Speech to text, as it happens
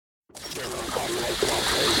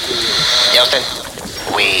Houston,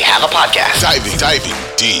 we have a podcast. Diving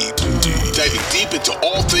deep into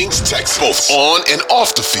all things Texas, both on and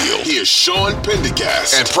off the field. Here's Sean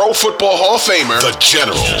Pendergast and Pro Football Hall of Famer, the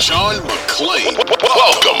General, John McClain.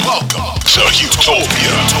 Welcome to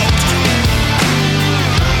Utopia.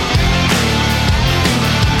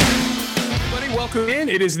 Welcome in.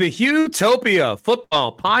 It is the Utopia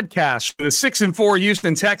Football Podcast for the 6-4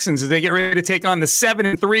 Houston Texans as they get ready to take on the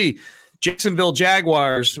 7-3 Jacksonville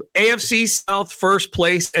Jaguars. AFC South first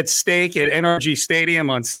place at stake at NRG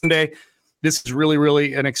Stadium on Sunday. This is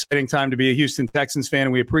really an exciting time to be a Houston Texans fan,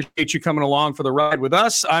 and we appreciate you coming along for the ride with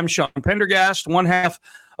us. I'm Sean Pendergast, one half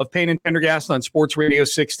of Payne and Pendergast on Sports Radio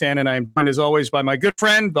 610, and I'm joined as always by my good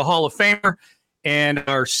friend, the Hall of Famer, and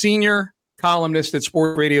our senior columnist at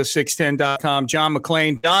sportsradio610.com, John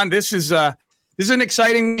McClain. John, this is an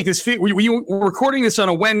exciting week. We're recording this on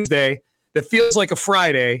a Wednesday that feels like a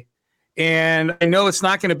Friday, and I know it's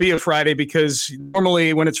not going to be a Friday because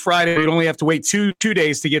normally when it's Friday, we only have to wait two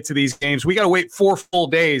days to get to these games. We got to wait 4 full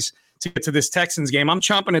days to get to this Texans game. I'm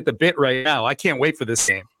chomping at the bit right now. I can't wait for this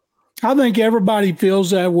game. I think everybody feels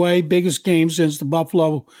that way. Biggest game since the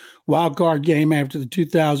Buffalo wildcard game after the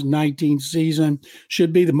 2019 season.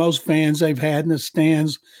 Should be the most fans they've had in the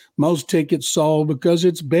stands, most tickets sold because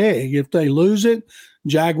it's big. If they lose it,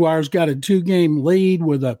 Jaguars got a 2-game lead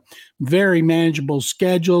with a very manageable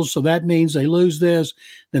schedule. So that means they lose this,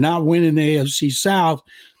 they're not winning the AFC South.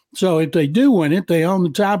 So if they do win it, they own the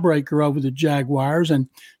tiebreaker over the Jaguars. And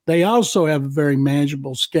they also have a very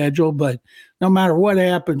manageable schedule. But no matter what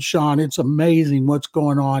happens, Sean, it's amazing what's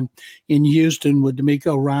going on in Houston with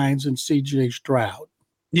DeMeco Ryans and C.J. Stroud.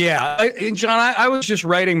 Yeah, John, I was just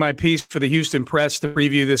writing my piece for the Houston Press to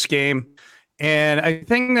preview this game. And I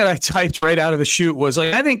think that I typed right out of the chute was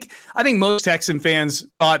like, I think most Texan fans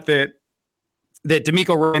thought that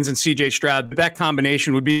DeMeco Ryans and C.J. Stroud, that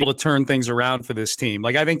combination would be able to turn things around for this team.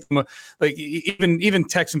 Like, I think like even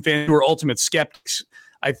Texan fans who are ultimate skeptics,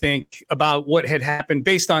 I think, about what had happened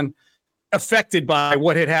based on affected by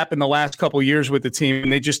what had happened the last couple of years with the team.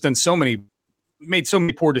 And they just made so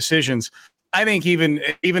many poor decisions. I think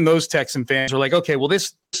even those Texan fans are like, okay, well,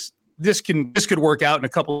 this could work out in a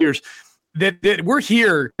couple of years. That we're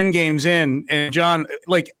here 10 games in, and John,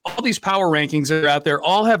 like all these power rankings that are out there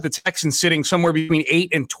all have the Texans sitting somewhere between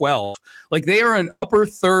 8 and 12. Like they are an upper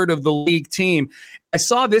third of the league team. I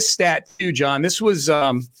saw this stat too, John. This was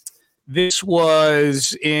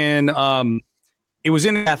in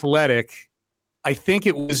Athletic. I think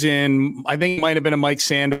it might have been a Mike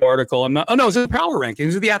Sando article. It was in the power rankings. It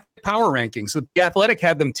was the power rankings. The Athletic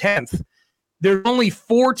had them 10th. There's only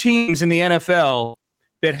 4 teams in the NFL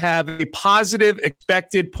that have a positive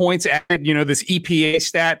expected points added, this EPA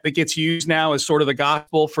stat that gets used now as sort of the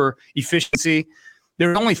gospel for efficiency.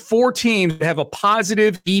 There are only 4 teams that have a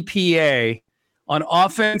positive EPA on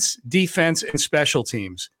offense, defense, and special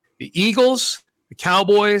teams. The Eagles, the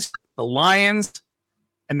Cowboys, the Lions,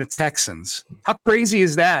 and the Texans. How crazy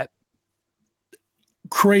is that?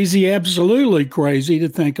 Crazy, absolutely crazy to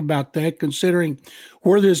think about that, considering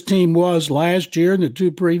where this team was last year and the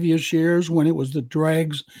 2 previous years when it was the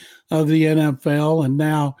dregs of the NFL, and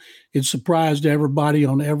now it surprised everybody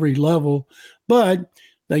on every level. But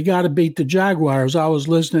they got to beat the Jaguars. I was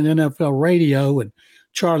listening to NFL radio, and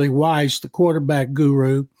Charlie Weiss, the quarterback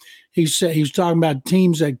guru, he said he was talking about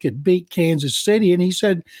teams that could beat Kansas City, and he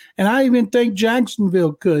said, and I even think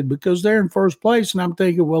Jacksonville could because they're in first place. And I'm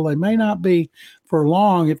thinking, well, they may not be for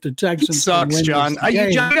long if the Texans. He sucks, John.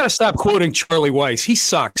 You got to stop quoting Charlie Weiss. He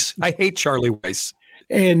sucks. I hate Charlie Weiss.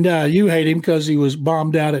 And you hate him because he was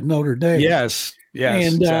bombed out at Notre Dame. Yes,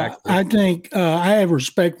 and exactly. I think I have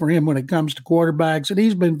respect for him when it comes to quarterbacks, and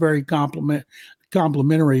he's been very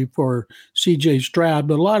complimentary for C.J. Stroud,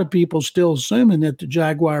 but a lot of people still assuming that the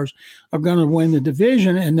Jaguars are going to win the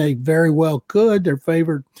division, and they very well could. They're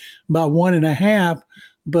favored by 1.5.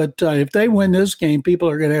 But if they win this game, people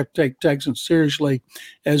are going to have to take Texans seriously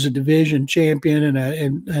as a division champion,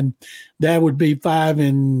 and that would be 5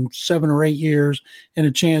 in 7 or 8 years and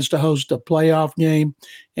a chance to host a playoff game.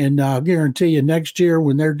 And I'll guarantee you next year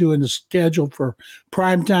when they're doing the schedule for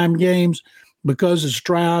primetime games, because of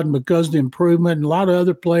Stroud and because of the improvement and a lot of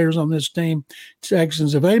other players on this team,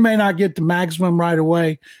 Texans, if they may not get the maximum right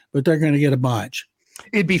away, but they're going to get a bunch.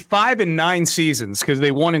 It'd be 5 and 9 seasons because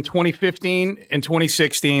they won in 2015 and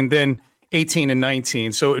 2016, then 18 and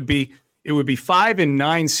 19. So it would be 5 and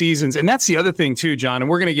 9 seasons. And that's the other thing too, John, and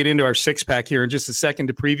we're going to get into our 6-pack here in just a second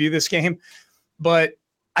to preview this game. But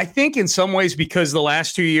I think in some ways, because the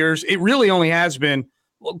last 2 years, it really only has been,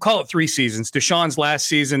 we'll call it 3 seasons, Deshaun's last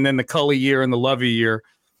season, then the Culley year and the Lovey year.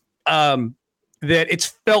 that it's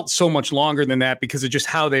felt so much longer than that because of just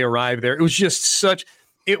how they arrived there. It was just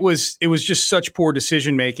such poor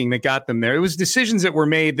decision making that got them there. It was decisions that were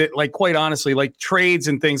made that, like, quite honestly, like trades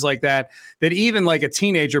and things like that even like a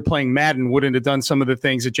teenager playing Madden wouldn't have done some of the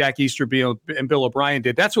things that Jack Easterby and Bill O'Brien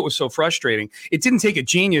did. That's what was so frustrating. It didn't take a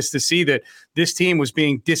genius to see that this team was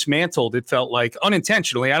being dismantled. It felt like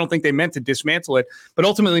unintentionally. I don't think they meant to dismantle it, but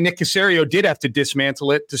ultimately Nick Caserio did have to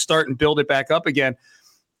dismantle it to start and build it back up again.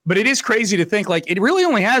 But it is crazy to think, like, it really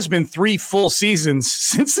only has been 3 full seasons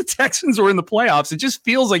since the Texans were in the playoffs. It just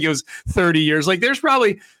feels like it was 30 years. Like, there's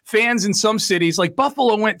probably fans in some cities, like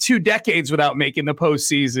Buffalo went 2 decades without making the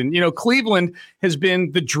postseason. You know, Cleveland has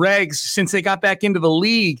been the dregs since they got back into the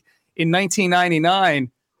league in 1999.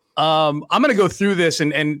 I'm going to go through this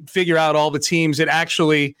and figure out all the teams that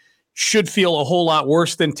actually should feel a whole lot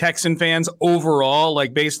worse than Texan fans overall,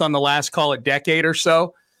 like based on the last, call it, decade or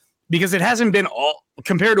so. Because it hasn't been all,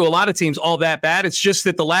 compared to a lot of teams, all that bad. It's just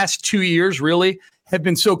that the last 2 years really have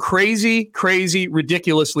been so crazy,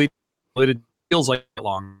 ridiculously. It feels like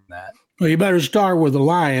longer than that. Well, you better start with the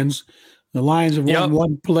Lions. The Lions have won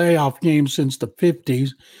one playoff game since the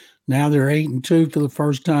 50s. Now they're 8-2 for the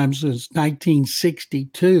first time since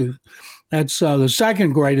 1962. That's the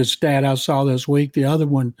second greatest stat I saw this week. The other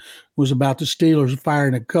one was about the Steelers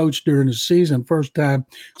firing a coach during the season, first time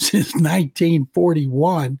since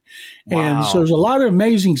 1941. Wow. And so there's a lot of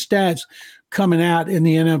amazing stats coming out in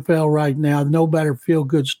the NFL right now. No better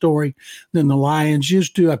feel-good story than the Lions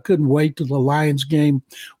used to. I couldn't wait till the Lions game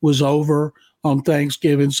was over on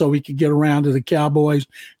Thanksgiving so we could get around to the Cowboys.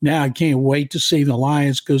 Now I can't wait to see the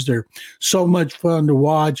Lions because they're so much fun to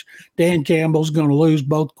watch. Dan Campbell's going to lose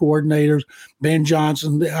both coordinators. Ben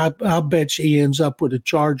Johnson, I'll bet he ends up with the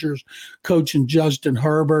Chargers coaching Justin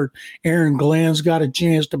Herbert. Aaron Glenn's got a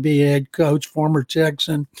chance to be a head coach, former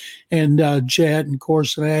Texan, and Jet, and of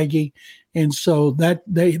course, Aggie. And so that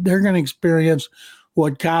they're going to experience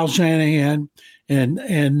what Kyle Shanahan and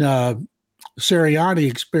Sirianni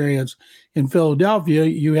experienced in Philadelphia.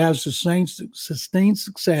 You have sustained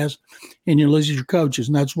success and you lose your coaches.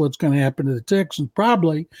 And that's what's going to happen to the Texans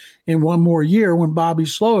probably in one more year when Bobby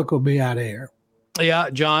Slowick will be out of here. Yeah,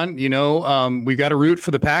 John, you know, we've got to root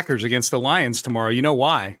for the Packers against the Lions tomorrow. You know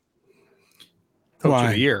why? Coach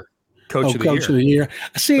of the year. Coach of the year.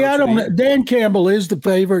 See, I don't. Dan Campbell is the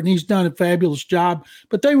favorite, and he's done a fabulous job.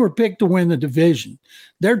 But they were picked to win the division.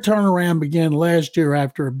 Their turnaround began last year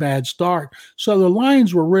after a bad start. So the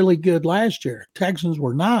Lions were really good last year. Texans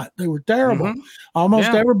were not. They were terrible. Mm-hmm. Almost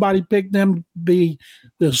everybody picked them to be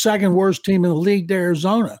the second worst team in the league to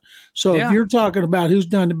Arizona. So if you're talking about who's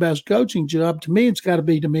done the best coaching job, to me, it's got to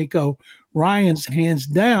be DeMeco Ryans, hands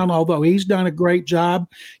down, although he's done a great job.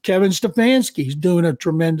 Kevin Stefanski's doing a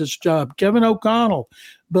tremendous job. Kevin O'Connell.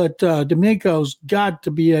 But DeMeco's got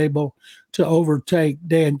to be able to overtake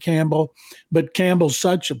Dan Campbell. But Campbell's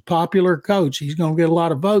such a popular coach. He's going to get a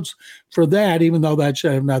lot of votes for that, even though that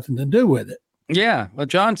should have nothing to do with it. Yeah. Well,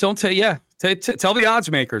 John, don't tell tell the odds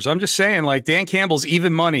makers. I'm just saying, like, Dan Campbell's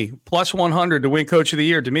even money, plus 100 to win Coach of the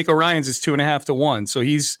Year. DeMeco Ryans is 2.5 to 1. So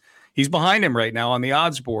he's behind him right now on the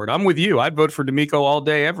odds board. I'm with you. I'd vote for DeMeco all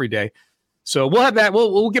day, every day. So we'll have that.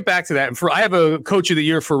 We'll get back to that. And I have a Coach of the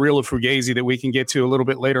Year for Real of Fugazi that we can get to a little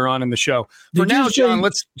bit later on in the show. For now, John,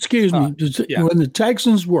 excuse me. When the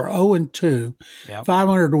Texans were 0-2,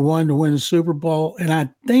 500 to 1 to win the Super Bowl, and I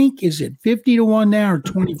think, is it 50 to 1 now or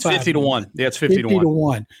 25? 50 to 1. Yeah, it's 50 to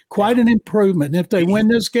 1. Quite an improvement. And if they win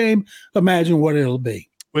this game, imagine what it'll be.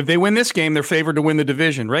 If they win this game, they're favored to win the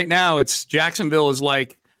division. Right now, it's Jacksonville is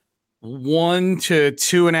like 1 to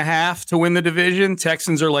 2.5 to win the division.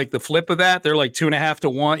 Texans are like the flip of that. They're like 2.5 to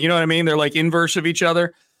 1. You know what I mean? They're like inverse of each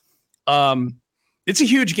other. It's a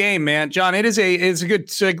huge game, man. John, it's a good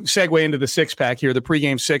segue into the 6-pack here, the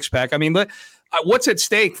pregame 6-pack. I mean, what's at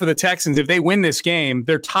stake for the Texans if they win this game?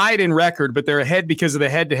 They're tied in record, but they're ahead because of the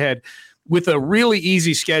head-to-head with a really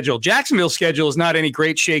easy schedule. Jacksonville's schedule is not any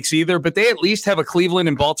great shakes either, but they at least have a Cleveland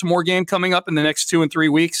and Baltimore game coming up in the next 2 and 3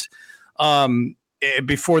 weeks.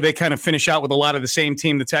 Before they kind of finish out with a lot of the same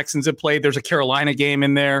team the Texans have played. There's a Carolina game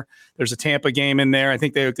in there. There's a Tampa game in there. I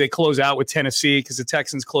think they close out with Tennessee because the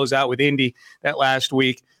Texans close out with Indy that last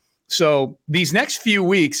week. So these next few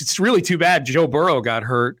weeks, it's really too bad Joe Burrow got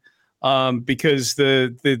hurt because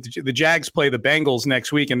the Jags play the Bengals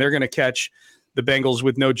next week, and they're going to catch the Bengals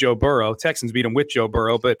with no Joe Burrow. Texans beat them with Joe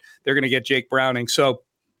Burrow, but they're going to get Jake Browning. So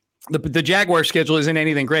the Jaguar schedule isn't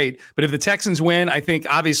anything great, but if the Texans win, I think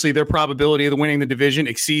obviously their probability of winning the division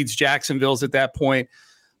exceeds Jacksonville's at that point.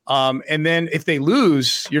 And then if they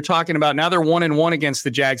lose, you're talking about now they're 1-1 against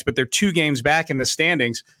the Jags, but they're 2 games back in the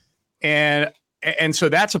standings. And And so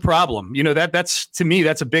that's a problem. That's to me,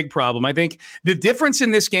 that's a big problem. I think the difference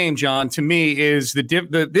in this game, John, to me is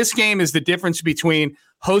this game is the difference between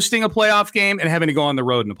hosting a playoff game and having to go on the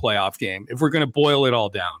road in a playoff game, if we're going to boil it all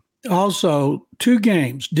down. Also, 2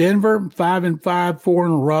 games. Denver 5-5, 4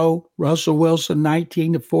 in a row. Russell Wilson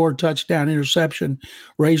 19-4 touchdown interception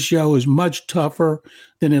ratio is much tougher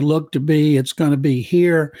than it looked to be. It's going to be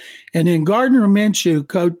here. And then Gardner Minshew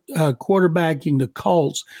quarterbacking the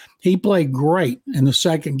Colts. He played great in the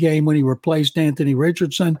second game when he replaced Anthony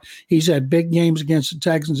Richardson. He's had big games against the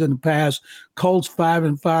Texans in the past. Colts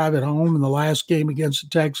 5-5 at home in the last game against the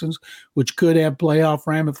Texans, which could have playoff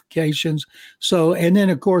ramifications. So, and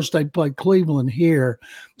then of course they play Cleveland here,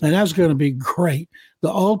 and that's going to be great.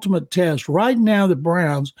 The ultimate test. Right now, the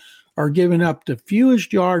Browns are giving up the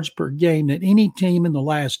fewest yards per game than any team in the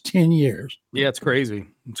last 10 years. Yeah, it's crazy.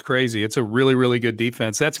 It's crazy. It's a really, really good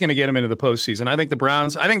defense. That's going to get them into the postseason. I think the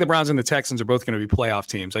Browns and the Texans are both going to be playoff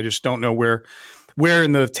teams. I just don't know where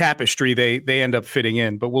in the tapestry they end up fitting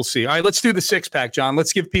in, but we'll see. All right, let's do the 6-pack, John.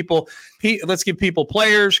 Let's give people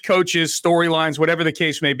players, coaches, storylines, whatever the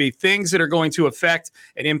case may be, things that are going to affect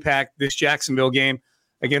and impact this Jacksonville game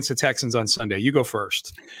against the Texans on Sunday. You go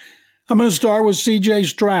first. I'm going to start with C.J.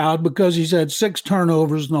 Stroud because he's had 6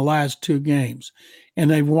 turnovers in the last 2 games, and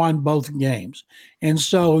they've won both games. And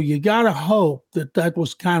so you got to hope that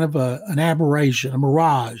was kind of an aberration, a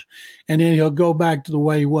mirage, and then he'll go back to the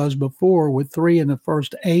way he was before with 3 in the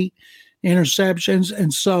first 8 interceptions.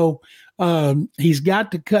 And so he's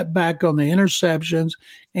got to cut back on the interceptions,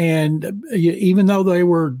 and even though they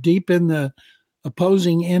were deep in the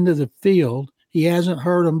opposing end of the field, he hasn't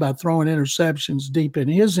hurt them by throwing interceptions deep in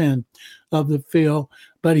his end of the field,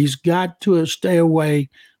 but he's got to stay away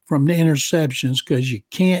from the interceptions because you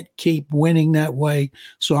can't keep winning that way.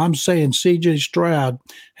 So I'm saying C.J. Stroud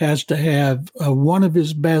has to have one of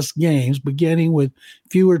his best games, beginning with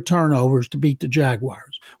fewer turnovers to beat the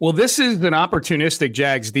Jaguars. Well, this is an opportunistic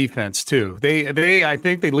Jags defense too. I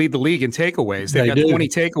think they lead the league in takeaways. They've got 20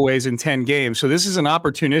 takeaways in 10 games. So this is an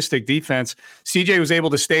opportunistic defense. CJ was able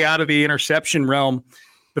to stay out of the interception realm.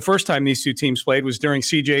 The first time these two teams played was during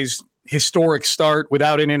CJ's historic start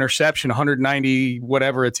without an interception, 190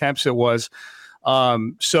 whatever attempts it was.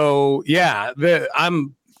 So yeah,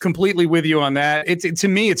 I'm completely with you on that. To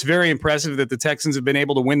me, it's very impressive that the Texans have been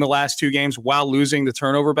able to win the last 2 games while losing the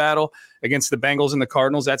turnover battle against the Bengals and the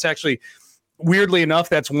Cardinals. That's actually, weirdly enough,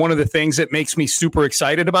 that's one of the things that makes me super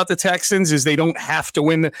excited about the Texans is they don't have to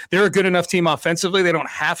win. They're a good enough team offensively. They don't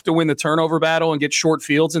have to win the turnover battle and get short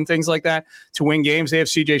fields and things like that to win games. They have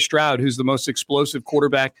C.J. Stroud, who's the most explosive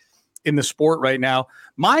quarterback in the sport right now.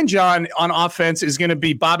 Mine, John, on offense is going to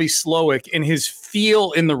be Bobby Slowick and his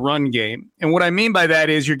feel in the run game. And what I mean by that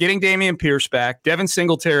is you're getting Dameon Pierce back. Devin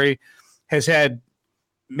Singletary has had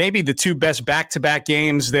maybe the 2 best back-to-back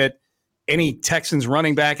games that any Texans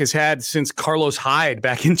running back has had since Carlos Hyde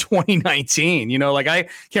back in 2019. I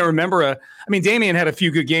can't remember Dameon had a few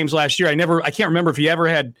good games last year. I can't remember if he ever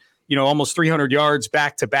had, almost 300 yards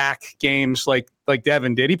back-to-back games like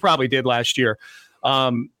Devin did. He probably did last year.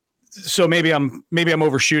 So maybe I'm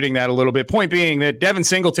overshooting that a little bit. Point being that Devin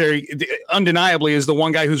Singletary undeniably is the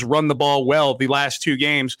one guy who's run the ball well the last 2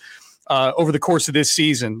 games over the course of this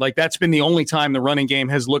season. Like that's been the only time the running game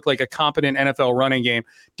has looked like a competent NFL running game.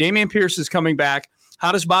 Dameon Pierce is coming back.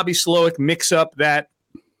 How does Bobby Slowick mix up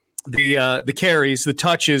the carries, the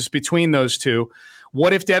touches between those two?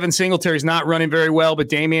 What if Devin Singletary's not running very well, but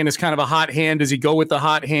Dameon is kind of a hot hand? Does he go with the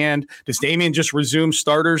hot hand? Does Dameon just resume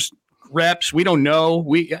starters reps? We don't know.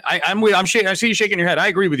 I see you shaking your head. I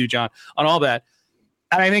agree with you, John, on all that.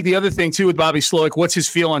 And I think the other thing too with Bobby Slowick, what's his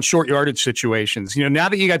feel on short yardage situations? Now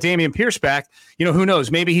that you got Dameon Pierce back, who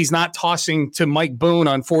knows? Maybe he's not tossing to Mike Boone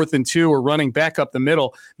on 4th and 2 or running back up the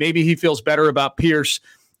middle. Maybe he feels better about Pierce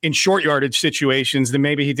in short yardage situations than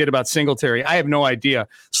maybe he did about Singletary. I have no idea.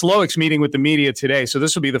 Slowick's meeting with the media today, so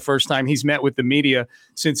this will be the first time he's met with the media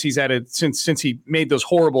since since he made those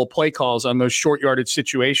horrible play calls on those short yardage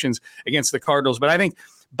situations against the Cardinals. But I think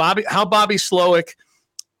Bobby Slowick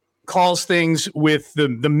calls things with the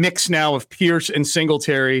mix now of Pierce and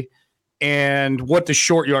Singletary and what the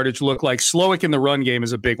short yardage look like. Slowick in the run game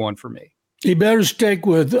is a big one for me. He better stick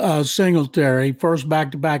with Singletary, first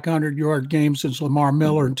back-to-back 100-yard game since Lamar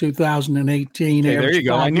Miller in 2018. Okay, there you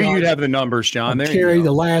go. I knew you'd have the numbers, John. There carry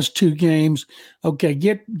the last 2 games. Okay,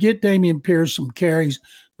 get Dameon Pierce some carries,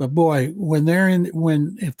 But boy,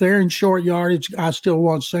 if they're in short yardage, I still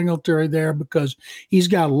want Singletary there because he's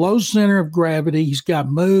got a low center of gravity. He's got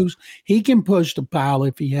moves. He can push the pile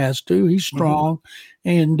if he has to. He's strong.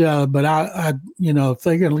 And but I if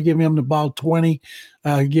they're going to give him the ball 20,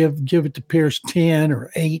 give it to Pierce 10 or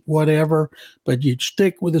 8, whatever. But you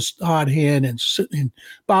stick with a hot hand, and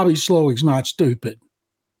Bobby Slowik's not stupid.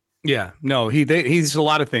 Yeah, no, he's a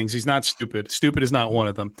lot of things. He's not stupid. Stupid is not one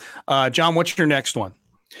of them. John, what's your next one?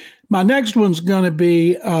 My next one's going to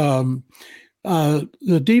be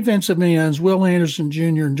the defensive ends, Will Anderson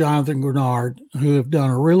Jr. and Jonathan Grenard, who have done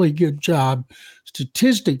a really good job.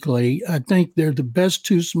 Statistically, I think they're the best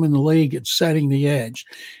twosome in the league at setting the edge.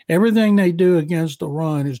 Everything they do against the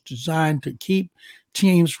run is designed to keep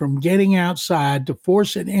teams from getting outside, to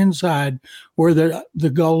force it inside where the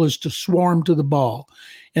goal is to swarm to the ball.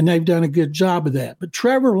 And they've done a good job of that. But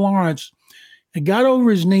Trevor Lawrence got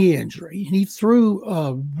over his knee injury. He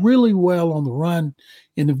threw really well on the run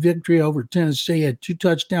in the victory over Tennessee. He had 2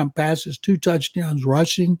 touchdown passes, 2 touchdowns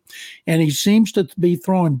rushing, and he seems to be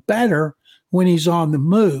throwing better when he's on the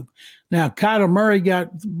move. Now, Kyler Murray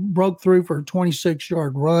broke through for a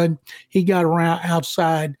 26-yard run. He got around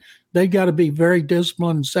outside. They got to be very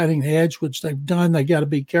disciplined in setting the edge, which they've done. They got to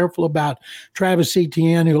be careful about Travis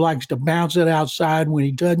Etienne, who likes to bounce it outside when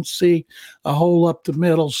he doesn't see a hole up the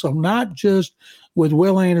middle. So not just with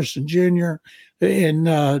Will Anderson Jr.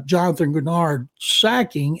 and Jonathan Grenard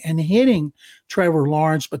sacking and hitting Trevor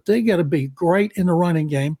Lawrence, but they got to be great in the running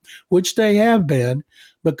game, which they have been,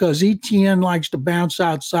 because Etienne likes to bounce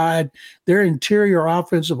outside. Their interior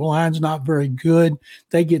offensive line's not very good.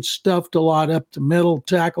 They get stuffed a lot up the middle.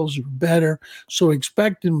 Tackles are better. So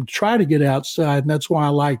expect them to try to get outside, and that's why I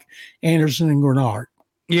like Anderson and Grenard.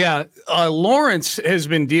 Yeah, Lawrence has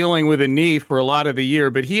been dealing with a knee for a lot of the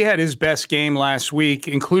year, but he had his best game last week,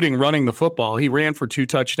 including running the football. He ran for 2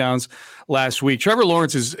 touchdowns last week. Trevor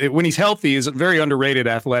Lawrence is, when he's healthy, is very underrated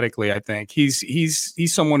athletically. I think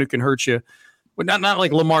he's someone who can hurt you. But not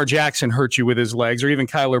like Lamar Jackson hurt you with his legs, or even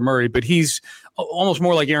Kyler Murray, but he's almost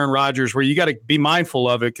more like Aaron Rodgers, where you got to be mindful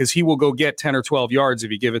of it because he will go get 10 or 12 yards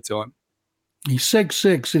if you give it to him. He's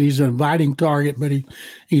 6'6", and he's an inviting target, but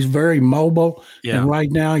he's very mobile. Yeah. And right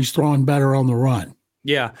now he's throwing better on the run.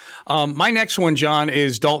 Yeah. My next one, John,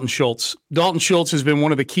 is Dalton Schultz. Dalton Schultz has been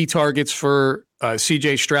one of the key targets for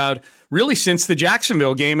C.J. Stroud really since the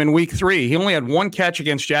Jacksonville game in week 3. He only had 1 catch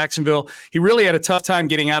against Jacksonville. He really had a tough time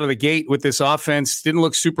getting out of the gate with this offense. Didn't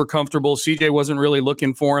look super comfortable. C.J. wasn't really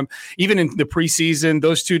looking for him. Even in the preseason,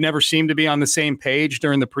 those two never seemed to be on the same page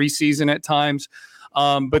during the preseason at times.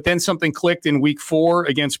 But then something clicked in week 4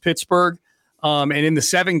 against Pittsburgh. And in the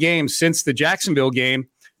 7 games since the Jacksonville game,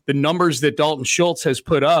 the numbers that Dalton Schultz has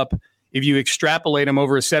put up, if you extrapolate him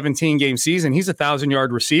over a 17-game season, he's a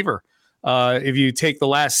 1,000-yard receiver. If you take the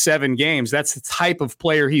last 7 games, that's the type of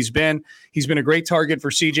player he's been. He's been a great target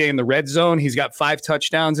for CJ in the red zone. He's got 5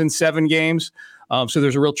 touchdowns in 7 games. So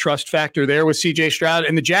there's a real trust factor there with CJ Stroud.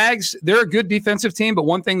 And the Jags, they're a good defensive team, but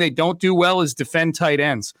one thing they don't do well is defend tight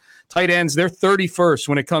ends. Tight ends, they're 31st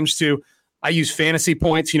when it comes to, I use fantasy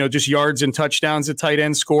points, just yards and touchdowns a tight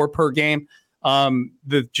end score per game.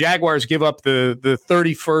 The Jaguars give up the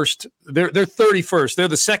 31st. They're 31st. They're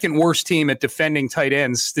the second worst team at defending tight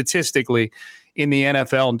ends statistically in the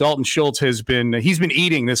NFL. And Dalton Schultz he's been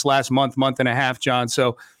eating this last month and a half, John.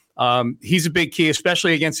 So he's a big key,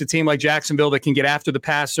 especially against a team like Jacksonville that can get after the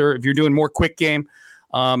passer. If you're doing more quick game,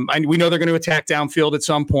 and we know they're going to attack downfield at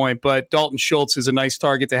some point, but Dalton Schultz is a nice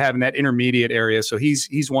target to have in that intermediate area. So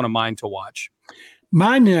he's one of mine to watch.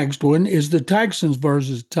 My next one is the Texans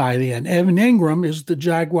versus tight end. Evan Ingram is the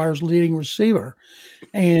Jaguars' leading receiver.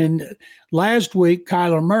 And last week,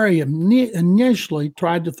 Kyler Murray initially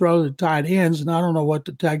tried to throw the tight ends, and I don't know what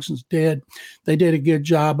the Texans did. They did a good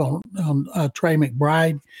job on Trey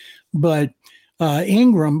McBride. But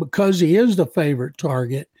Ingram, because he is the favorite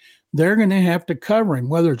target, they're going to have to cover him,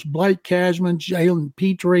 whether it's Blake Cashman, Jalen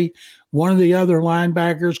Petrie, one of the other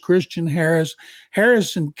linebackers, Christian Harris.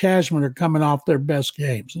 Harris and Cashman are coming off their best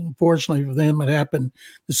games. And unfortunately for them, it happened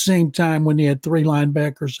the same time when they had 3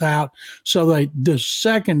 linebackers out. So the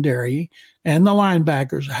secondary and the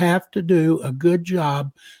linebackers have to do a good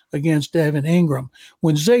job against Evan Ingram.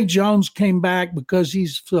 When Zay Jones came back, because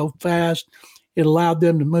he's so fast, it allowed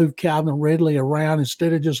them to move Calvin Ridley around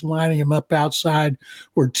instead of just lining him up outside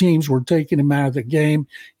where teams were taking him out of the game.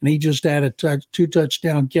 And he just had 2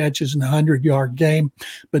 touchdown catches in a 100-yard game.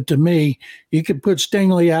 But to me, you could put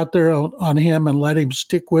Stingley out there on him and let him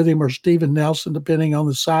stick with him, or Steven Nelson, depending on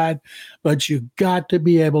the side. But you've got to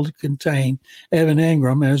be able to contain Evan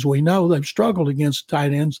Ingram. And as we know, they've struggled against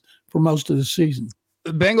tight ends for most of the season.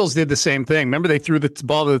 The Bengals did the same thing. Remember, they threw the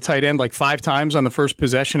ball to the tight end like 5 times on the first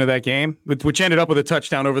possession of that game, which ended up with a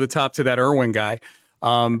touchdown over the top to that Irwin guy.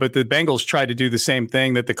 But the Bengals tried to do the same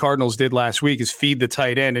thing that the Cardinals did last week, is feed the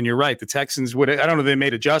tight end. And you're right, the Texans would. I don't know if they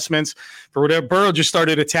made adjustments for whatever. Burrow just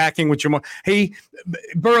started attacking with Jamar.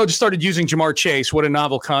 Burrow just started using Jamar Chase. What a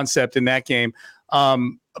novel concept in that game.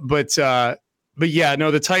 But yeah, no,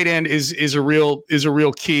 the tight end is a real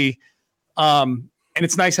key. And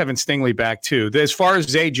it's nice having Stingley back too. As far as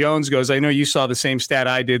Zay Jones goes, I know you saw the same stat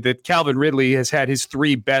I did, that Calvin Ridley has had his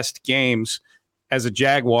 3 best games as a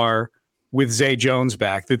Jaguar with Zay Jones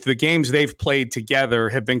back. That the games they've played together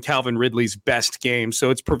have been Calvin Ridley's best games.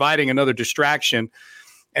 So it's providing another distraction.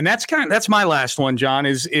 And that's my last one, John,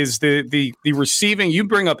 is the receiving. You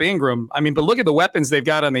bring up Ingram. I mean, but look at the weapons they've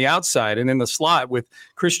got on the outside and in the slot with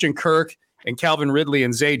Christian Kirk and Calvin Ridley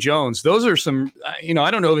and Zay Jones. Those are some, I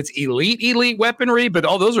don't know if it's elite weaponry, but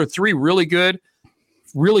all those are 3 really good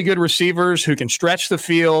receivers who can stretch the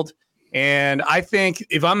field. And I think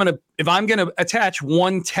if I'm gonna attach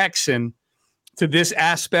one Texan to this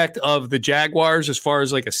aspect of the Jaguars, as far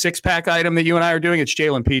as like a 6-pack item that you and I are doing, it's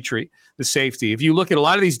Jalen Petrie, the safety. If you look at a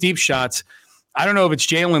lot of these deep shots, I don't know if it's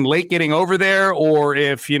Jalen late getting over there, or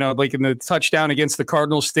if, like in the touchdown against the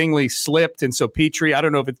Cardinals, Stingley slipped. And so Petrie, I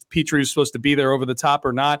don't know if Petrie is supposed to be there over the top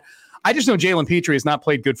or not. I just know Jalen Petrie has not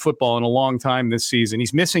played good football in a long time this season.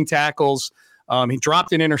 He's missing tackles. He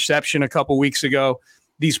dropped an interception a couple weeks ago.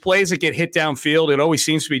 These plays that get hit downfield, it always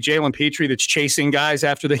seems to be Jalen Petrie that's chasing guys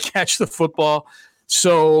after they catch the football.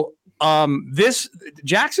 So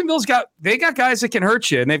Jacksonville's got guys that can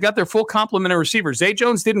hurt you, and they've got their full complement of receivers. Zay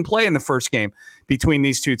Jones didn't play in the first game between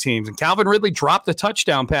these two teams, and Calvin Ridley dropped a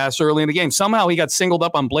touchdown pass early in the game. Somehow he got singled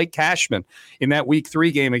up on Blake Cashman in that Week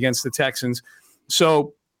 3 game against the Texans.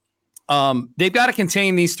 So they've got to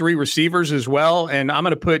contain these 3 receivers as well, and I'm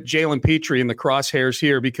going to put Jalen Petrie in the crosshairs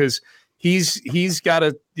here because he's got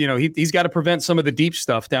to prevent some of the deep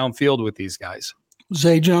stuff downfield with these guys.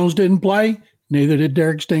 Zay Jones didn't play. Neither did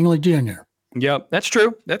Derek Stingley Jr. Yep, that's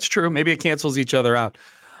true. That's true. Maybe it cancels each other out.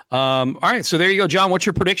 All right, so there you go, John. What's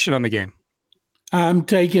your prediction on the game? I'm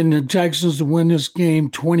taking the Texans to win this game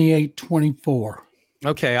 28-24.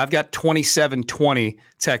 Okay, I've got 27-20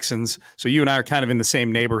 Texans. So you and I are kind of in the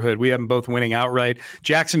same neighborhood. We have them both winning outright.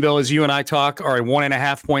 Jacksonville, as you and I talk, are a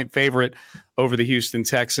 1.5-point favorite over the Houston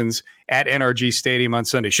Texans at NRG Stadium on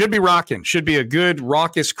Sunday. Should be rocking. Should be a good,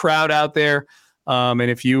 raucous crowd out there. And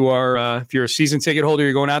if you're a season ticket holder,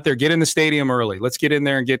 you're going out there, get in the stadium early. Let's get in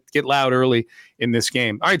there and get loud early in this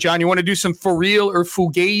game. All right, John, you want to do some for real or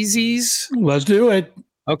fugazis? Let's do it.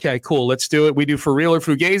 Okay, cool. Let's do it. We do for real or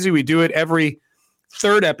fugazi. We do it every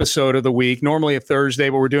 3rd episode of the week, normally a Thursday,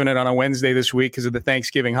 but we're doing it on a Wednesday this week because of the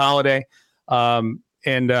Thanksgiving holiday.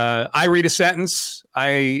 And I read a sentence.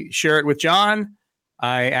 I share it with John.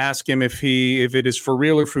 I ask him if it is for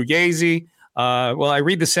real or fugazi. I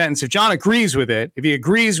read the sentence. If John agrees with it, if he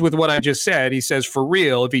agrees with what I just said, he says for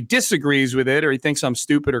real. If he disagrees with it, or he thinks I'm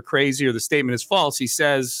stupid or crazy or the statement is false, he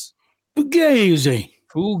says fugazi.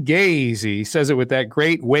 Fugazi. He says it with that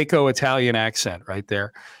great Waco Italian accent right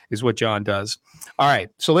there is what John does. All right,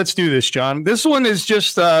 so let's do this, John. This one is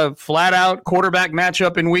just a flat-out quarterback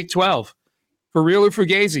matchup in Week 12. For real or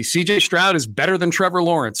fugazi, C.J. Stroud is better than Trevor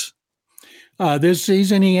Lawrence. This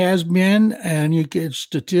season he has been, and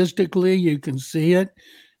statistically you can see it.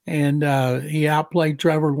 And he outplayed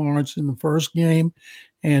Trevor Lawrence in the first game,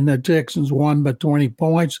 and the Texans won by 20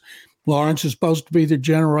 points. Lawrence is supposed to be the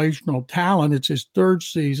generational talent. It's his 3rd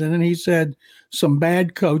season, and he's had some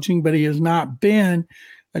bad coaching, but he has not been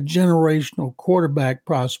a generational quarterback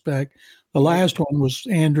prospect. The last one was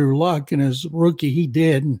Andrew Luck, and as rookie he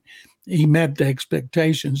did, and he met the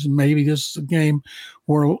expectations. And maybe this is a game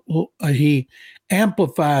where he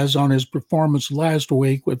amplifies on his performance last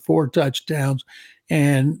week with 4 touchdowns,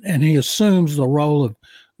 and he assumes the role of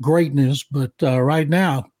greatness. But right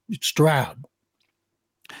now, it's Stroud.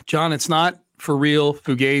 John, it's not for real,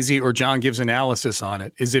 fugazi, or John gives analysis on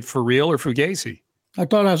it. Is it for real or fugazi? I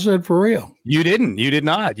thought I said for real. You didn't. You did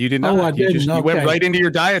not. You did not. Oh, I didn't. You went right into your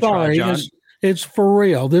diatribe, John. It's for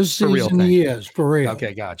real. This season he is for real.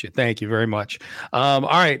 Okay, gotcha. Thank you very much. All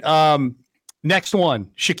right. Next one.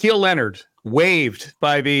 Shaquille Leonard waived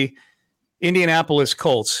by the Indianapolis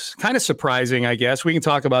Colts. Kind of surprising, I guess. We can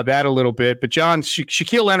talk about that a little bit. But, John,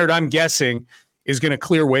 Shaquille Leonard, I'm guessing, is going to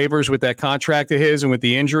clear waivers with that contract of his and with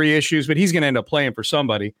the injury issues, but he's going to end up playing for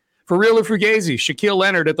somebody. For real or fugazi, Shaquille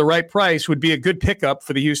Leonard at the right price would be a good pickup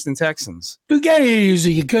for the Houston Texans.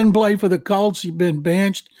 Fugazi. He couldn't play for the Colts. He's been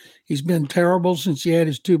benched. He's been terrible since he had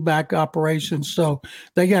his 2 back operations. So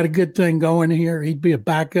they got a good thing going here. He'd be a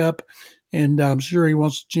backup. and I'm sure he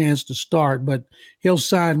wants a chance to start, but he'll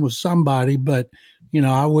sign with somebody. But,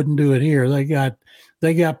 I wouldn't do it here. They got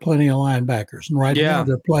plenty of linebackers, and right now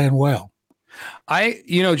they're playing well.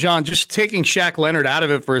 John, just taking Shaq Leonard out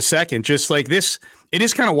of it for a second, just like this, it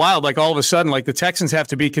is kind of wild. Like all of a sudden, like the Texans have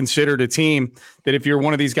to be considered a team that if you're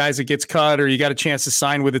one of these guys that gets cut or you got a chance to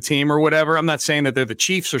sign with a team or whatever, I'm not saying that they're the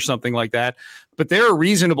Chiefs or something like that, but they're a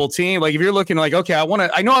reasonable team. Like if you're looking like, okay, I want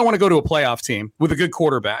to go to a playoff team with a good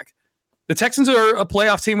quarterback. The Texans are a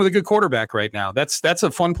playoff team with a good quarterback right now. That's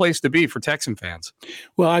a fun place to be for Texan fans.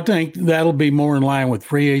 Well, I think that'll be more in line with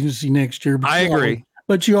free agency next year. I agree.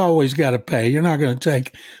 But you always got to pay. You're not going to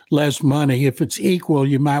take less money. If it's equal,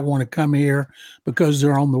 you might want to come here because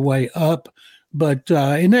they're on the way up. But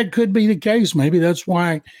and that could be the case. Maybe that's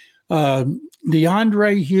why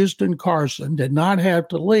DeAndre Houston Carson did not have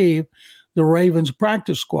to leave the Ravens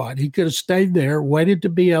practice squad. He could have stayed there, waited to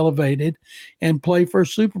be elevated, and play for a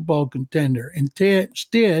Super Bowl contender.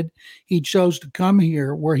 Instead, he chose to come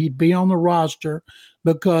here where he'd be on the roster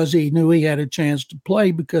because he knew he had a chance to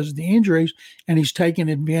play because of the injuries, and he's taking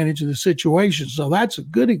advantage of the situation. So that's a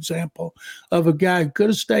good example of a guy who could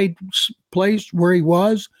have stayed placed where he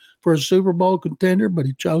was for a Super Bowl contender, but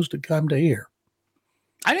he chose to come to here.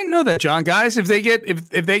 I didn't know that, John. Guys, if they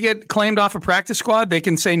get claimed off a practice squad, they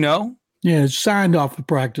can say no. Yeah, it's signed off the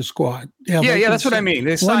practice squad. Yeah, that's what I mean.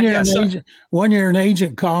 One year, an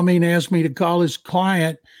agent called me and asked me to call his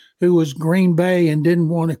client who was Green Bay and didn't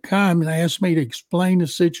want to come, and asked me to explain the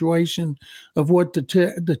situation of what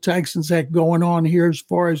the Texans had going on here as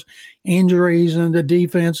far as injuries and the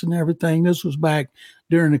defense and everything. This was back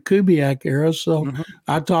during the Kubiak era. So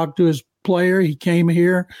I talked to his player. He came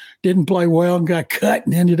here, didn't play well, and got cut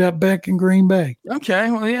and ended up back in Green Bay.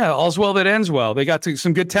 Okay. Well, yeah, all's well that ends well. They got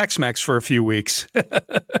some good Tex-Mex for a few weeks.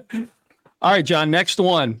 All right, John, next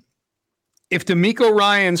one. If DeMeco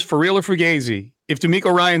Ryans, for real or fugazi, if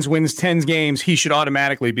DeMeco Ryans wins 10 games, he should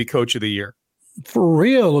automatically be coach of the year. For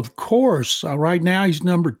real, of course. Right now he's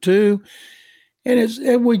number 2.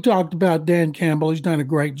 And we talked about Dan Campbell. He's done a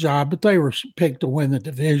great job, but they were picked to win the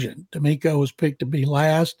division. DeMeco was picked to be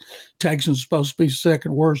last. Texans supposed to be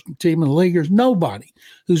second worst team in the league. There's nobody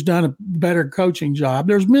who's done a better coaching job.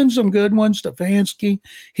 There's been some good ones. Stefanski,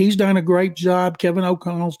 he's done a great job. Kevin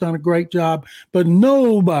O'Connell's done a great job, but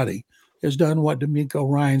nobody has done what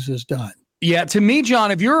DeMeco Ryans has done. Yeah, to me, John,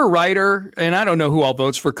 if you're a writer, and I don't know who all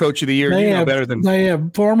votes for coach of the year, know better than they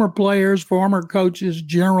have former players, former coaches,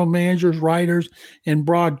 general managers, writers, and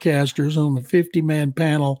broadcasters on the 50-man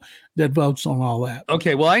panel that votes on all that.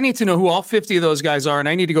 Okay, well, I need to know who all 50 of those guys are, and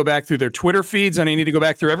I need to go back through their Twitter feeds, and I need to go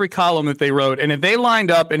back through every column that they wrote. And if they lined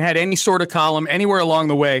up and had any sort of column anywhere along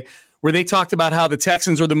the way where they talked about how the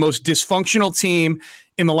Texans are the most dysfunctional team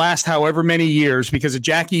in the last however many years because of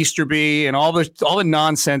Jack Easterby and all the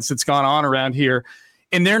nonsense that's gone on around here,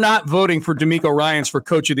 and they're not voting for DeMeco Ryans for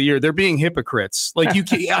coach of the year, they're being hypocrites. Like you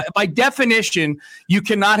can, by definition, you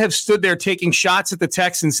cannot have stood there taking shots at the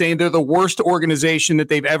Texans saying they're the worst organization that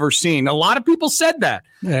they've ever seen. A lot of people said that.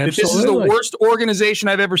 That this is the worst organization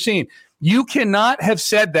I've ever seen. You cannot have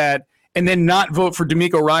said that and then not vote for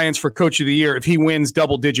DeMeco Ryans for coach of the year if he wins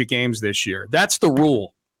double-digit games this year. That's the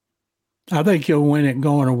rule. I think he'll win it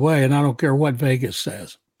going away, and I don't care what Vegas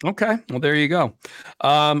says. Okay. Well, there you go.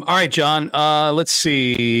 All right, John. Let's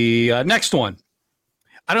see. Next one.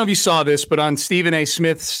 I don't know if you saw this, but on Stephen A.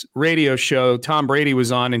 Smith's radio show, Tom Brady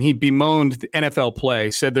was on, and he bemoaned NFL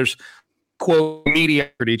play, said there's, quote,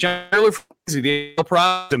 mediocrity. John, the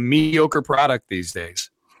product, a mediocre product these days.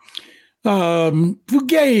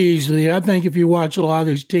 Fugazi. I think if you watch a lot of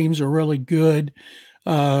these teams are really good.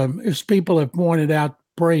 As people have pointed out,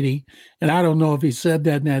 Brady, and I don't know if he said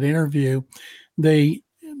that in that interview, the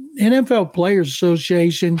NFL Players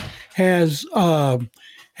Association has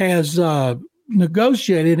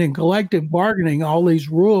negotiated in collective bargaining all these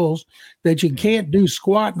rules that you can't do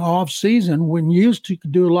squat in the off season when you used to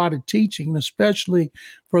do a lot of teaching, especially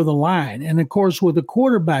for the line. And of course, with the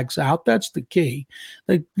quarterbacks out, that's the key.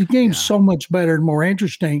 The game's so much better and more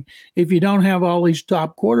interesting if you don't have all these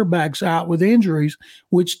top quarterbacks out with injuries,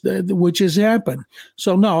 which has happened.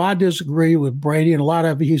 So no, I disagree with Brady, and a lot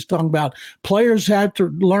of it he's talking about players have to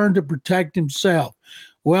learn to protect himself.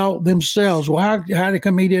 Well, themselves. Well, how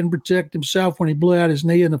come he didn't protect himself when he blew out his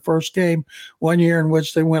knee in the first game one year in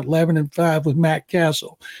which they went 11-5 with Matt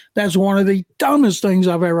Castle? That's one of the dumbest things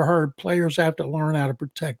I've ever heard. Players have to learn how to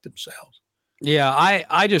protect themselves. Yeah, I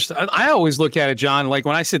always look at it, John, like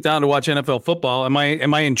when I sit down to watch NFL football, am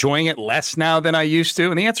I enjoying it less now than I used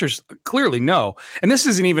to? And the answer is clearly no. And this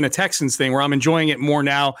isn't even a Texans thing where I'm enjoying it more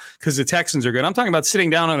now because the Texans are good. I'm talking about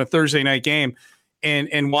sitting down on a Thursday night game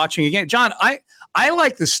and watching a game. John, I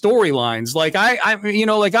like the storylines. Like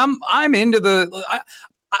I'm into the.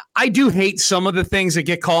 I do hate some of the things that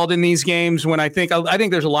get called in these games when I think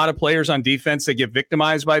there's a lot of players on defense that get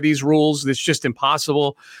victimized by these rules. It's just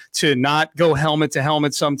impossible to not go helmet to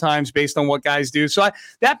helmet sometimes based on what guys do. So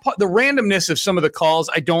the randomness of some of the calls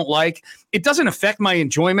I don't like. It doesn't affect my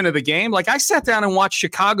enjoyment of the game. Like I sat down and watched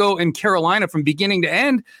Chicago and Carolina from beginning to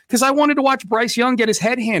end because I wanted to watch Bryce Young get his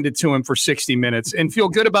head handed to him for 60 minutes and feel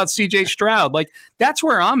good about CJ Stroud. Like that's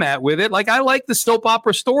where I'm at with it. Like I like the soap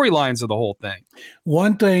opera storylines of the whole thing.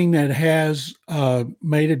 One thing that has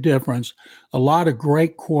made a difference, a lot of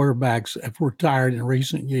great quarterbacks have retired in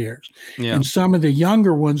recent years. Yeah. And some of the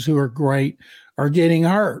younger ones who are great are getting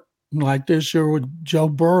hurt. Like this year with Joe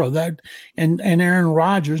Burrow, and Aaron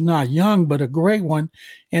Rodgers, not young, but a great one.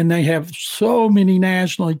 And they have so many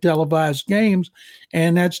nationally televised games,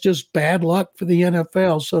 and that's just bad luck for the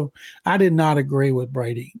NFL. So I did not agree with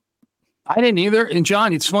Brady. I didn't either. And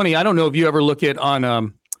John, it's funny. I don't know if you ever look at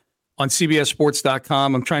on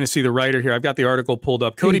CBSSports.com. I'm trying to see the writer here. I've got the article pulled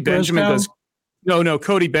up. Cody Benjamin does. No.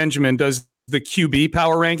 Cody Benjamin does the QB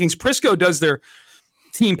power rankings. Prisco does their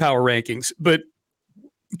team power rankings, but.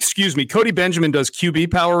 Excuse me, Cody Benjamin does QB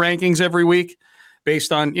power rankings every week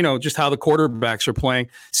based on, just how the quarterbacks are playing.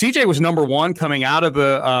 CJ was number one coming out of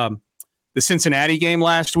the Cincinnati game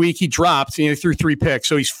last week. He dropped, threw 3 picks.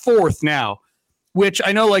 So he's fourth now, which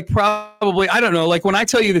I know probably, I don't know, when I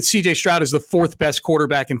tell you that CJ Stroud is the 4th best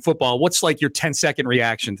quarterback in football, what's your 10-second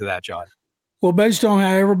reaction to that, John? Well, based on how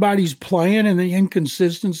everybody's playing and the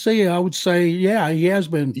inconsistency, I would say, yeah, he has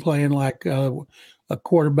been playing like a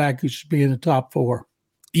quarterback who should be in the top 4.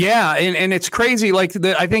 Yeah, and it's crazy. I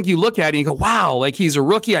think you look at it and you go, wow, he's a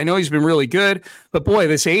rookie. I know he's been really good, but boy,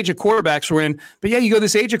 this age of quarterbacks we're in. But yeah, you go,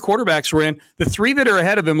 this age of quarterbacks we're in. The 3 that are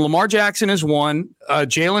ahead of him, Lamar Jackson is 1,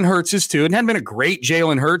 Jalen Hurts is 2. It hadn't been a great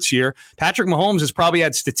Jalen Hurts year. Patrick Mahomes has probably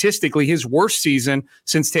had statistically his worst season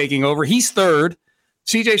since taking over. He's 3rd.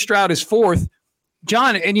 CJ Stroud is 4th.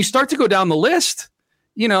 John, and you start to go down the list.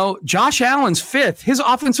 Josh Allen's 5th. His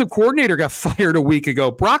offensive coordinator got fired a week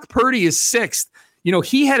ago. Brock Purdy is 6th.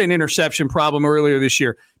 He had an interception problem earlier this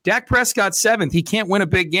year. Dak Prescott 7th. He can't win a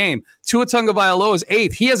big game. Tua Tagovailoa is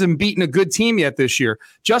 8th. He hasn't beaten a good team yet this year.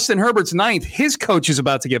 Justin Herbert's 9th. His coach is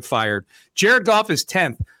about to get fired. Jared Goff is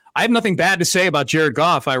 10th. I have nothing bad to say about Jared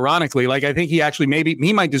Goff, ironically. I think he actually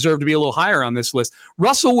he might deserve to be a little higher on this list.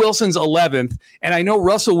 Russell Wilson's 11th, and I know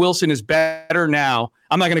Russell Wilson is better now.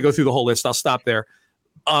 I'm not going to go through the whole list. I'll stop there.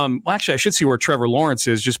 Actually, I should see where Trevor Lawrence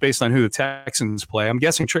is just based on who the Texans play. I'm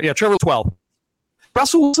guessing, Trevor's 12th.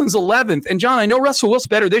 Russell Wilson's 11th. And, John, I know Russell Wilson's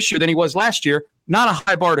better this year than he was last year. Not a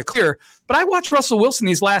high bar to clear. But I watched Russell Wilson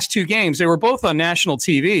these last 2 games. They were both on national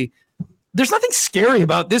TV. There's nothing scary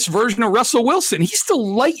about this version of Russell Wilson. He's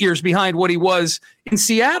still light years behind what he was in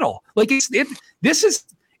Seattle.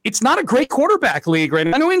 It's not a great quarterback league right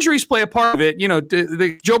now. I know injuries play a part of it.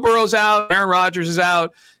 Joe Burrow's out. Aaron Rodgers is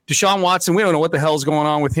out. Deshaun Watson, we don't know what the hell's going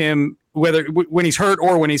on with him, whether when he's hurt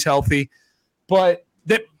or when he's healthy. But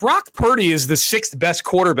that Brock Purdy is the 6th best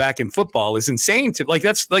quarterback in football is insane to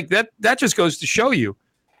that just goes to show you.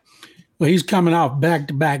 Well, he's coming off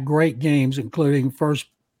back-to-back great games, including first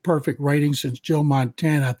perfect rating since Joe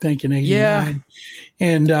Montana, I think, in 89. Yeah.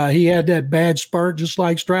 And he had that bad spurt, just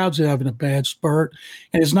like Stroud's having a bad spurt.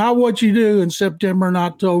 And it's not what you do in September and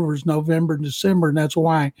October, it's November and December. And that's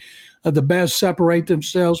why the best separate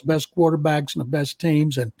themselves, best quarterbacks and the best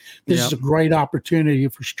teams. And this is a great opportunity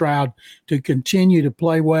for Stroud to continue to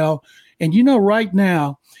play well. And, right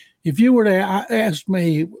now, if you were to ask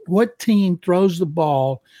me what team throws the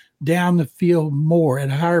ball down the field more at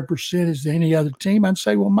a higher percentage than any other team, I'd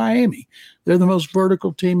say, well, Miami. They're the most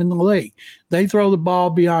vertical team in the league. They throw the ball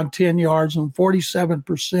beyond 10 yards on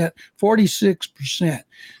 47%, 46%.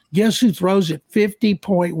 Guess who throws it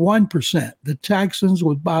 50.1%? The Texans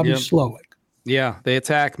with Bobby Slowick. Yeah, they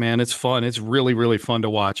attack, man. It's fun. It's really, really fun to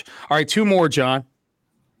watch. All right, 2 more, John.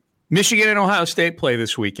 Michigan and Ohio State play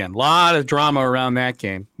this weekend. A lot of drama around that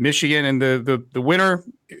game. Michigan and the winner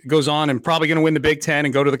goes on and probably going to win the Big Ten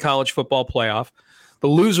and go to the college football playoff. The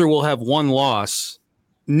loser will have 1 loss.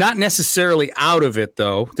 Not necessarily out of it,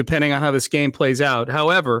 though, depending on how this game plays out.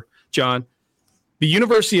 However, John, the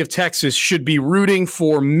University of Texas should be rooting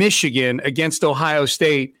for Michigan against Ohio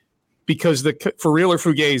State for real or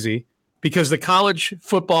fugazi, because the college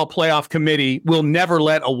football playoff committee will never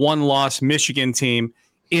let a 1-loss Michigan team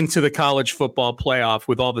into the college football playoff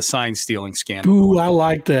with all the sign stealing scandal. Ooh, I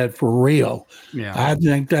like that for real. Yeah. I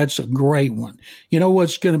think that's a great one. You know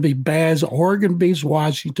what's going to be bad is Oregon beats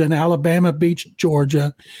Washington, Alabama beats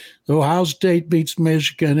Georgia, Ohio State beats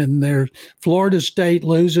Michigan, and there's Florida State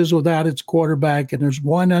loses without its quarterback, and there's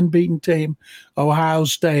one unbeaten team, Ohio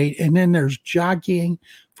State, and then there's jockeying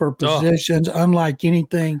for positions unlike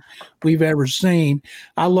anything we've ever seen.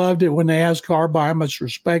 I loved it when they asked Harbaugh how much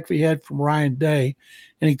respect he had from Ryan Day,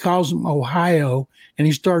 and he calls him Ohio, and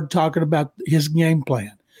he started talking about his game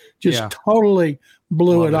plan. Just totally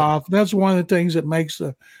blew it off. That's one of the things that makes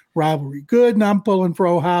the rivalry good, and I'm pulling for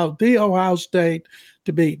Ohio State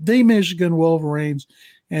to beat the Michigan Wolverines,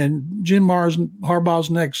 and Jim Harbaugh's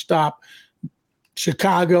next stop,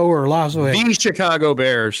 Chicago or Las Vegas. The Chicago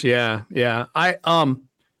Bears. Yeah.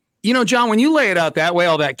 John, when you lay it out that way,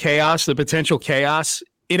 all that chaos, the potential chaos,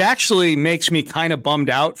 it actually makes me kind of bummed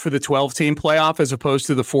out for the 12-team playoff as opposed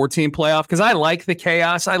to the 14 playoff, because I like the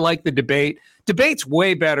chaos. I like the debate. Debate's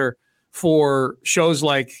way better for shows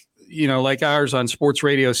like ours on Sports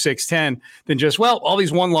Radio 610 than just, all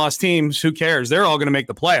these one-loss teams, who cares? They're all going to make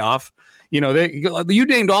the playoff. You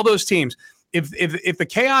named all those teams. If the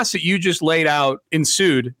chaos that you just laid out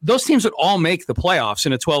ensued, those teams would all make the playoffs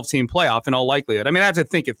in a 12-team playoff in all likelihood. I mean, I have to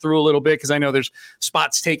think it through a little bit because I know there's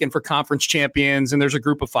spots taken for conference champions and there's a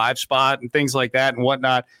group of 5 spot and things like that and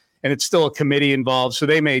whatnot. And it's still a committee involved. So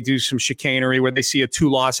they may do some chicanery where they see a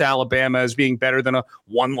 2-loss Alabama as being better than a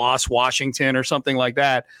 1-loss Washington or something like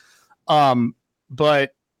that.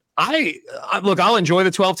 But I'll enjoy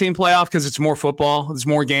the 12-team playoff because it's more football. It's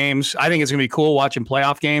more games. I think it's going to be cool watching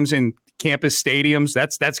playoff games in campus stadiums.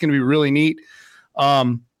 That's going to be really neat.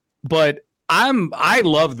 But I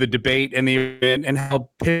love the debate and the event and how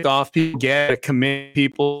pissed off people get. Commit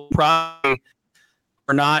people probably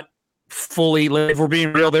are not fully. If we're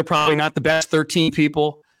being real, they're probably not the best 13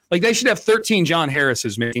 people. Like, they should have 13 John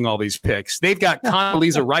Harrises making all these picks. They've got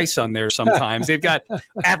Condoleezza Rice on there sometimes. They've got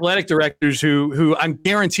athletic directors who I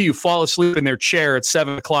guarantee you fall asleep in their chair at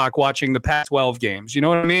 7:00 watching the Pac-12 games. You know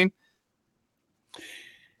what I mean?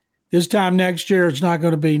 This time next year, it's not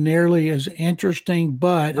going to be nearly as interesting,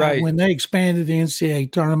 but when they expanded the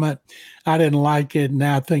NCAA tournament, I didn't like it.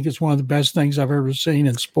 Now I think it's one of the best things I've ever seen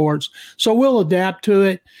in sports. So we'll adapt to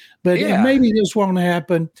it, but maybe this won't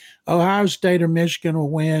happen. Ohio State or Michigan will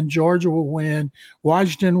win. Georgia will win.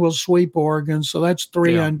 Washington will sweep Oregon. So that's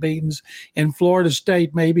 3 unbeatens. And Florida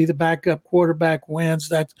State, maybe the backup quarterback wins.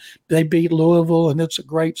 They beat Louisville, and it's a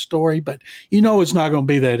great story, but it's not going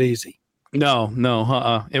to be that easy. No,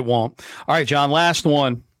 it won't. All right, John, last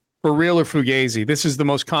one. For real or Fugazi? This is the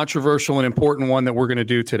most controversial and important one that we're going to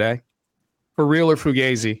do today. For real or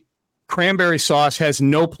Fugazi? Cranberry sauce has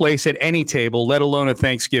no place at any table, let alone a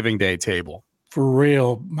Thanksgiving Day table. For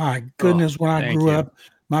real. My goodness, when I grew up,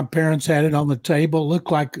 my parents had it on the table. It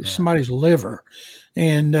looked like somebody's liver.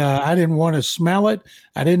 And I didn't want to smell it.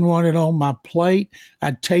 I didn't want it on my plate.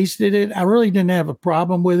 I tasted it. I really didn't have a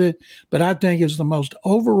problem with it, but I think it's the most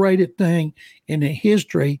overrated thing in the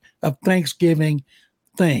history of Thanksgiving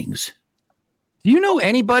things. Do you know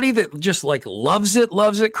anybody that just loves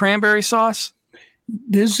it, cranberry sauce?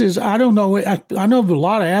 I don't know. I know of a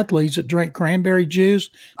lot of athletes that drink cranberry juice.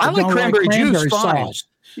 I like cranberry juice sauce.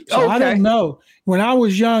 So I don't know. When I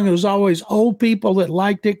was young, it was always old people that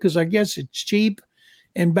liked it because I guess it's cheap.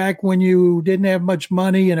 And back when you didn't have much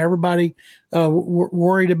money and everybody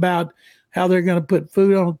worried about how they're going to put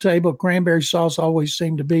food on the table, cranberry sauce always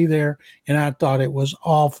seemed to be there. And I thought it was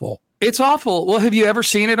awful. It's awful. Well, have you ever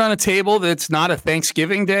seen it on a table that's not a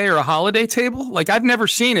Thanksgiving Day or a holiday table? I've never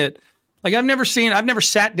seen it. I've never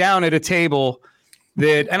sat down at a table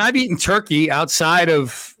and I've eaten turkey outside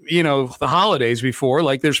of, the holidays before.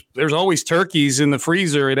 There's always turkeys in the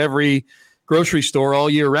freezer at every grocery store all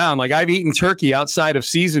year round. I've eaten turkey outside of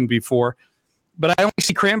season before, but I only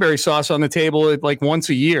see cranberry sauce on the table once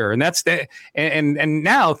a year. And that's and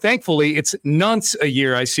now thankfully it's once a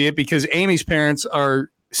year I see it because Amy's parents are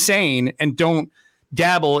sane and don't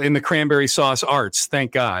dabble in the cranberry sauce arts.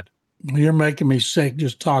 Thank God. You're making me sick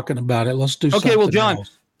just talking about it. Let's do something. Okay, well, John,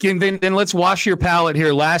 else. Then let's wash your palate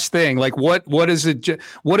here. Last thing, what is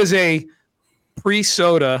a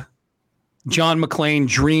pre-soda John McClain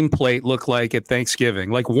dream plate look like at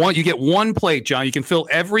Thanksgiving? You get one plate, John. You can fill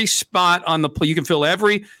every spot on the plate. You can fill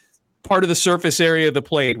every part of the surface area of the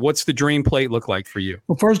plate. What's the dream plate look like for you?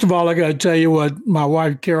 Well, first of all, I got to tell you what my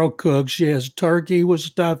wife Carol cooks. She has turkey with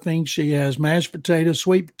stuffing. She has mashed potatoes,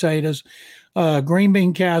 sweet potatoes, green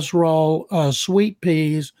bean casserole, sweet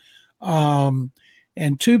peas,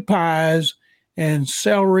 and 2 pies. and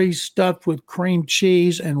celery stuffed with cream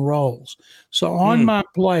cheese and rolls. So on my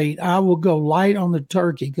plate, I will go light on the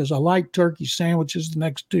turkey because I like turkey sandwiches the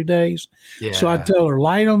next 2 days. Yeah. So I tell her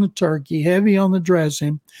light on the turkey, heavy on the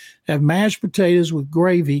dressing, have mashed potatoes with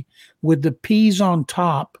gravy with the peas on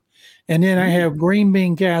top. And then I have green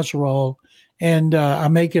bean casserole, and I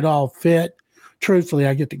make it all fit. Truthfully,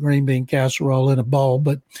 I get the green bean casserole in a bowl,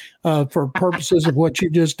 but for purposes of what you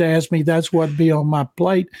just asked me, that's what'd be on my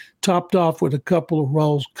plate, topped off with a couple of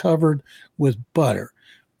rolls covered with butter.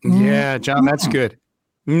 Yeah, John, that's good.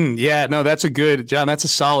 Yeah, no, that's a good, John, that's a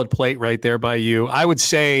solid plate right there by you. I would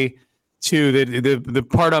say, too, that the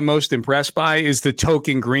part I'm most impressed by is the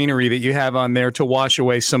token greenery that you have on there to wash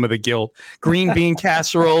away some of the guilt. Green bean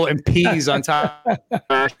casserole and peas on top of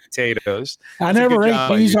mashed potatoes. I never ate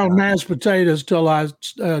peas on mashed potatoes till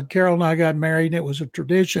Carol and I got married, and it was a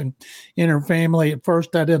tradition in her family. At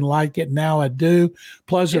first, I didn't like it. Now I do.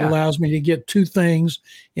 Plus, it allows me to get two things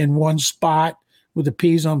in one spot with the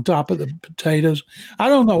peas on top of the potatoes. I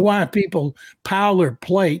don't know why people pile their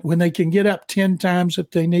plate when they can get up 10 times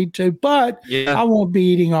if they need to, but I won't be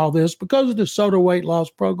eating all this because of the soda weight loss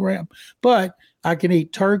program. But I can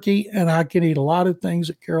eat turkey and I can eat a lot of things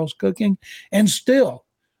that Carol's cooking and still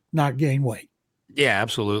not gain weight. Yeah,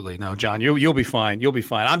 absolutely. No, John, you'll be fine. You'll be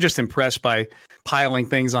fine. I'm just impressed by piling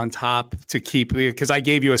things on top to keep, because I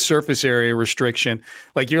gave you a surface area restriction.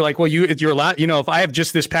 Like you're like, well, you're allowed, if I have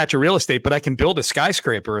just this patch of real estate, but I can build a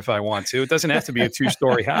skyscraper if I want to. It doesn't have to be a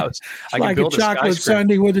 2-story house. I can build a chocolate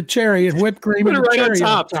sundae with a cherry and whipped cream and right cherry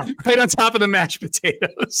on top, right on top of the mashed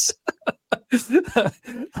potatoes.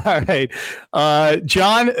 All right.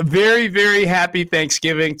 John, very, very happy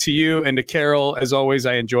Thanksgiving to you and to Carol. As always,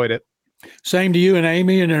 I enjoyed it. Same to you and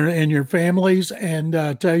Amy and your families, and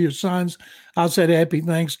tell your sons I said happy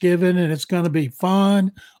Thanksgiving, and it's going to be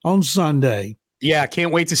fun on Sunday. Yeah,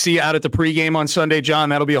 can't wait to see you out at the pregame on Sunday, John.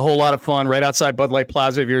 That'll be a whole lot of fun right outside Bud Light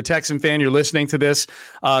Plaza. If you're a Texan fan, you're listening to this,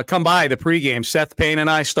 come by the pregame. Seth Payne and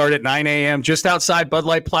I start at 9 a.m. just outside Bud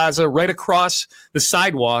Light Plaza, right across the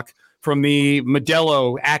sidewalk from the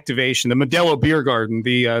Modelo activation, the Modelo Beer Garden,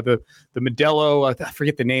 the Modelo, I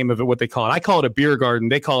forget the name of it, what they call it. I call it a beer garden.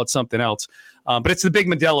 They call it something else. But it's the big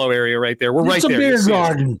Modelo area right there. We're right there. It's a beer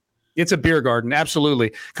garden. It's a beer garden.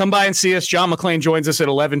 Absolutely. Come by and see us. John McClain joins us at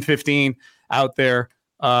 11:15 out there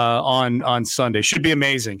on Sunday. Should be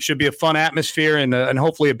amazing. Should be a fun atmosphere and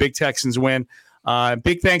hopefully a big Texans win.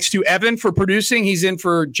 Big thanks to Evan for producing. He's in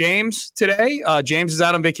for James today. James is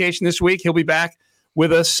out on vacation this week. He'll be back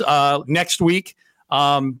with us next week.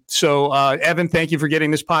 So Evan, thank you for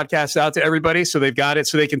getting this podcast out to everybody so they've got it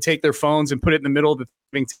so they can take their phones and put it in the middle of the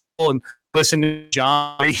table and listen to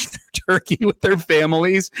John eat turkey with their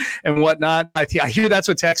families and whatnot. I hear that's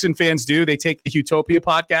what Texan fans do. They take the Utopia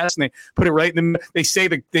podcast and they put it right in the, they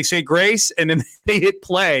say grace and then they hit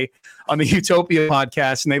play on the Utopia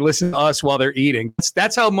podcast and they listen to us while they're eating.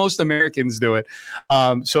 That's how most Americans do it.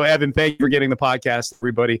 So Evan, thank you for getting the podcast,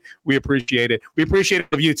 everybody. We appreciate it. We appreciate it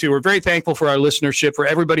of you too. We're very thankful for our listenership, for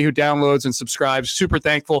everybody who downloads and subscribes. Super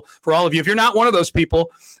thankful for all of you. If you're not one of those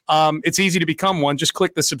people, it's easy to become one. Just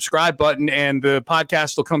click the subscribe button and the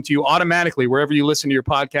podcast will come to you automatically wherever you listen to your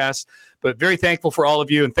podcast. But very thankful for all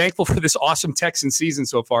of you and thankful for this awesome Texan season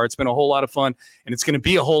so far. It's been a whole lot of fun and it's going to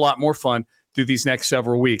be a whole lot more fun through these next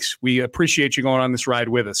several weeks. We appreciate you going on this ride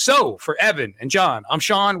with us. So for Evan and John, I'm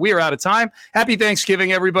Sean. We are out of time. Happy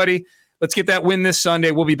Thanksgiving, everybody. Let's get that win this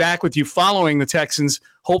Sunday. We'll be back with you following the Texans'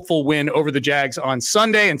 hopeful win over the Jags on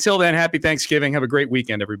Sunday. Until then, happy Thanksgiving. Have a great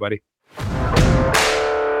weekend, everybody.